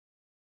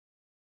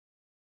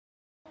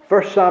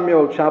1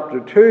 Samuel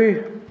chapter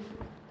 2.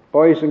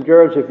 Boys and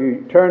girls, if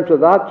you turn to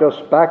that,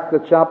 just back the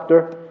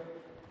chapter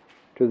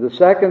to the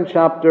second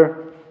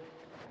chapter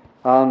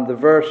and the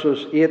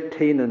verses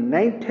 18 and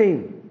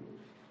 19.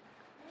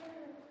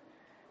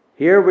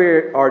 Here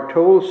we are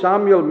told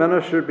Samuel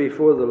ministered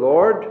before the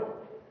Lord,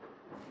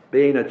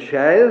 being a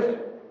child,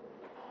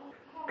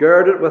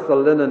 girded with a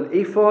linen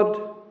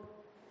ephod.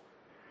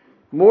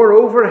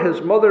 Moreover,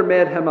 his mother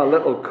made him a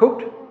little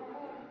coat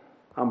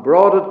and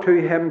brought it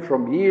to him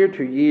from year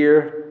to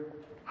year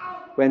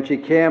when she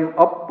came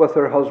up with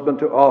her husband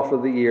to offer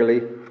the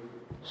yearly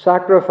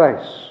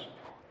sacrifice.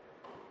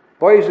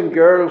 Boys and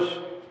girls,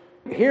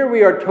 here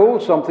we are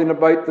told something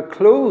about the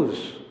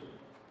clothes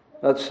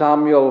that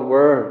Samuel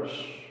wears.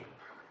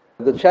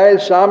 The child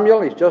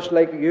Samuel, he's just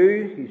like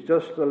you. He's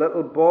just a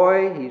little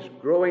boy. He's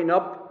growing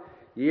up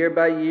year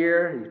by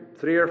year. He's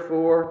 3 or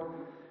 4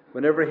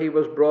 whenever he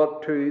was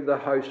brought to the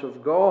house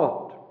of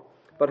God.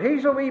 But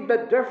he's a wee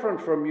bit different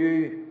from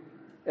you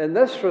in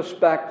this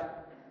respect.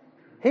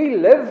 He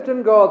lived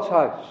in God's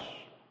house.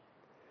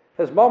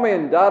 His mommy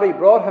and daddy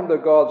brought him to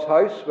God's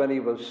house when he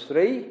was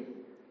 3,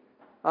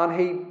 and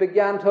he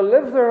began to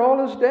live there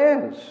all his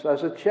days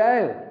as a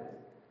child.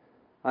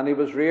 And he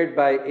was reared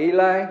by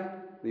Eli,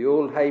 the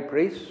old high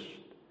priest,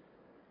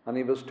 and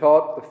he was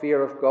taught the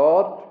fear of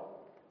God.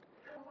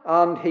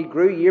 And he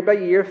grew year by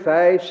year,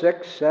 5,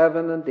 6,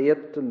 7, and 8,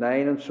 and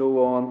 9, and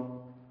so on.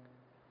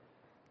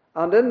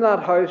 And in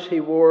that house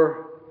he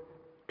wore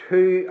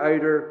 2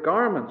 outer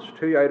garments,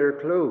 2 outer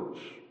clothes.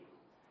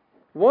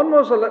 One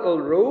was a little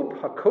robe,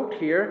 a coat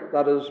here,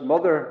 that his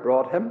mother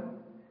brought him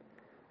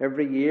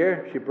every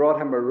year. She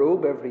brought him a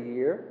robe every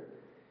year.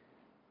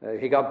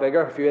 He got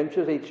bigger, a few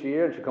inches each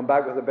year, and she'd come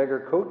back with a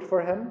bigger coat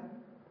for him.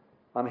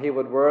 And he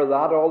would wear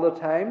that all the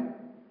time.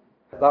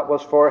 That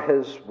was for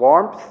his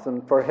warmth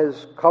and for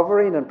his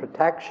covering and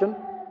protection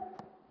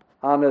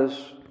and his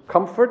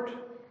comfort.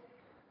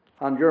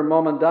 And your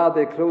mum and dad,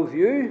 they clothe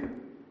you.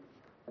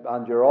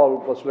 And you're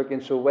always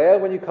looking so well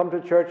when you come to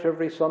church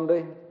every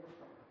Sunday.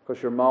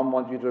 Because your mum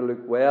wants you to look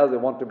well. They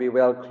want to be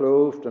well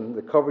clothed. And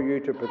they cover you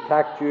to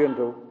protect you and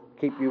to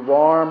keep you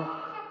warm.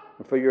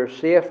 And for your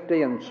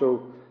safety and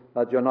so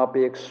that you'll not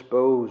be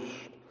exposed.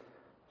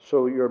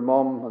 So your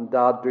mum and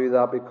dad do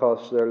that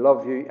because they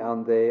love you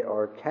and they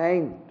are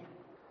kind.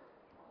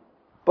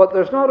 But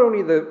there's not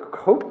only the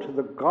coat,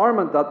 the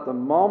garment that the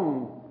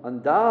mum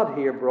and dad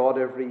here brought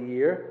every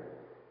year.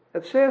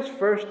 It says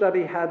first that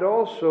he had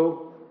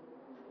also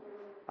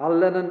a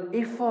linen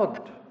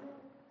ephod.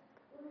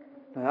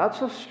 Now that's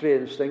a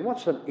strange thing.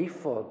 What's an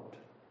ephod?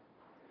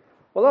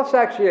 Well, that's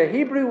actually a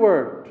Hebrew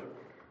word.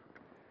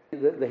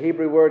 The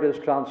Hebrew word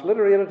is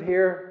transliterated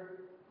here,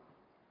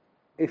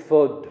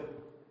 ephod.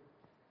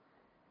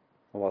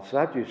 Well, what's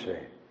that, you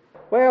say?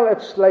 Well,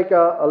 it's like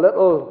a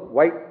little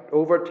white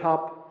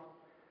overtop,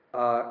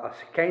 a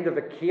kind of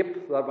a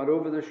cape that went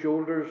over the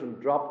shoulders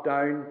and dropped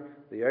down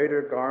the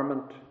outer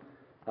garment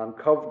and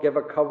give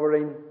a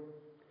covering.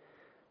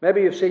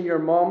 Maybe you've seen your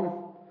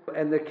mum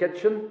in the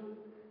kitchen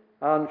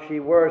and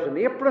she wears an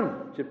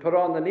apron. She put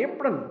on an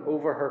apron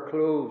over her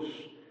clothes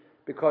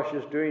because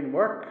she's doing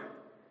work.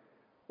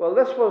 Well,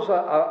 this was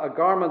a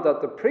garment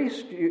that the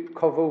priest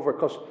covered over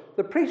because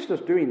the priest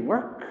is doing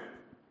work.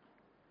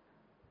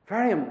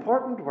 Very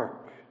important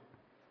work.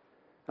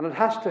 And it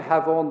has to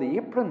have on the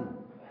apron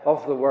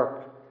of the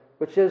work,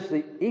 which is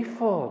the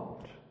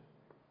ephod,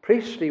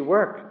 priestly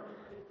work.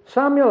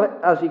 Samuel,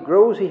 as he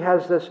grows, he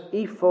has this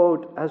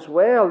ephod as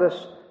well,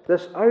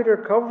 this outer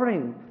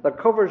covering that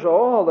covers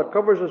all, that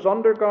covers his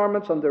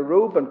undergarments and the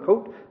robe and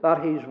coat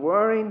that he's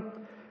wearing.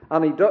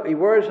 And he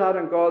wears that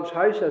in God's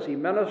house as he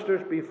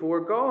ministers before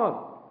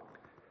God.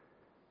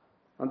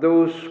 And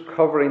those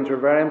coverings are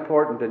very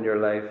important in your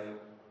life.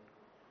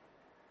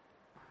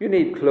 You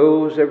need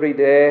clothes every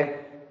day.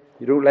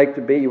 You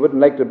wouldn't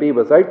like to be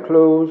without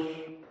clothes.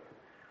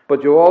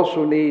 But you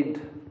also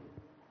need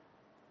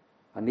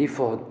an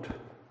ephod.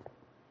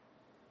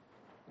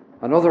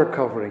 Another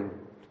covering.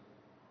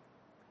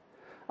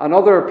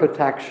 Another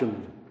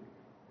protection.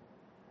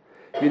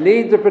 You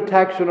need the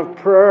protection of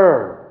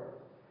prayer.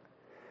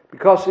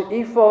 Because the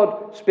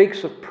ephod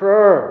speaks of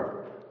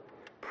prayer.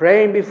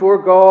 Praying before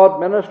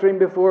God, ministering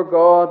before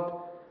God.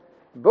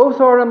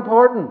 Both are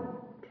important.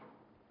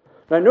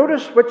 Now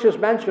notice which is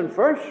mentioned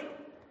first.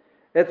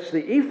 It's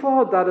the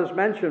ephod that is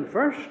mentioned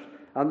first.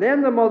 And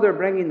then the mother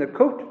bringing the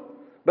coat.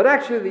 But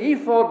actually the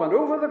ephod went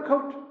over the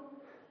coat.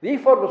 The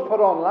ephod was put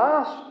on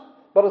last.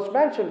 But it's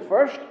mentioned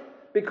first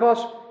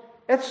because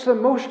it's the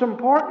most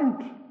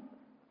important.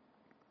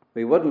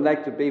 We wouldn't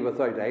like to be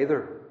without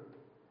either.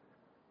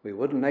 We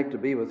wouldn't like to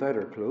be without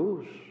our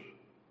clothes.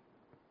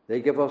 They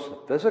give us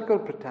physical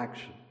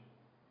protection.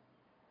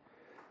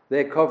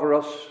 They cover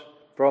us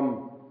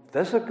from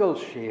physical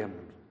shame.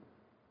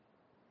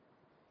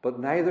 But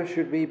neither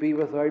should we be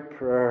without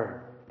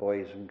prayer,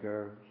 boys and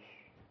girls.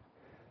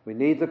 We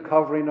need the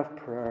covering of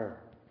prayer.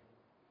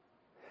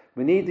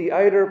 We need the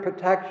outer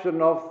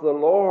protection of the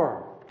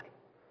Lord,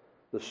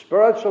 the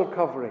spiritual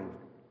covering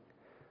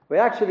We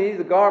actually need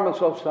the garments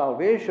of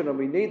salvation, and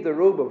we need the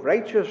robe of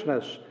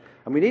righteousness,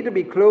 and we need to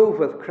be clothed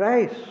with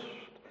Christ.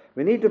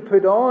 We need to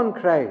put on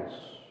Christ.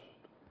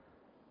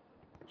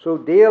 So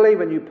daily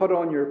when you put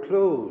on your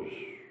clothes,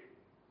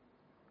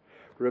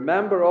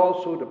 remember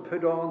also to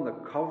put on the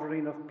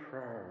covering of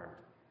prayer.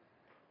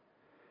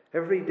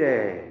 Every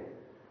day,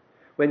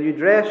 when you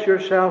dress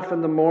yourself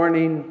in the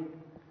morning,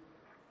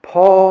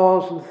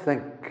 pause and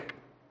think,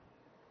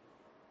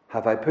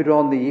 have I put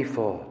on the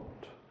ephod?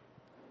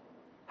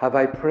 Have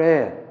I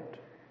prayed?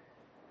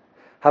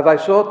 Have I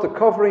sought the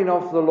covering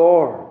of the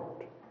Lord?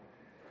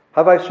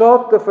 Have I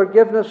sought the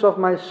forgiveness of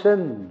my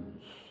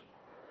sins?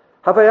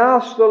 Have I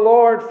asked the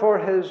Lord for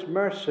His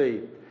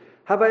mercy?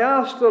 Have I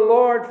asked the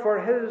Lord for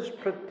His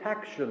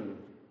protection?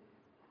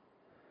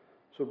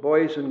 So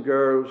boys and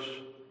girls,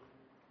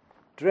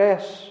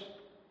 dress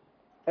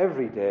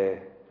every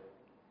day,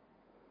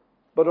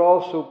 but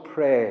also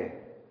pray.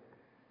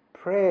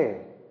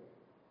 Pray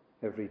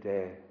every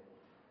day.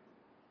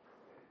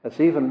 It's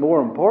even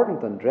more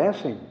important than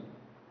dressing.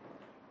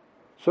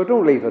 So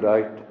don't leave it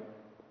out.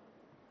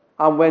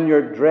 And when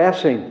you're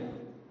dressing,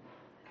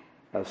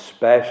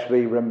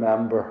 especially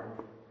remember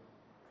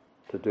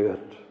to do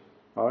it.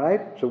 All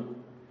right? So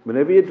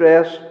whenever you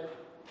dress,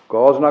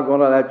 God's not going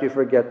to let you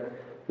forget.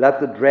 Let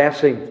the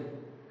dressing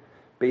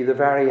be the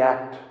very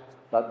act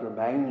that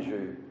reminds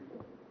you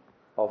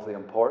of the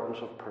importance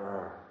of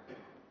prayer.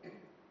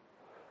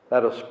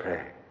 Let us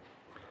pray.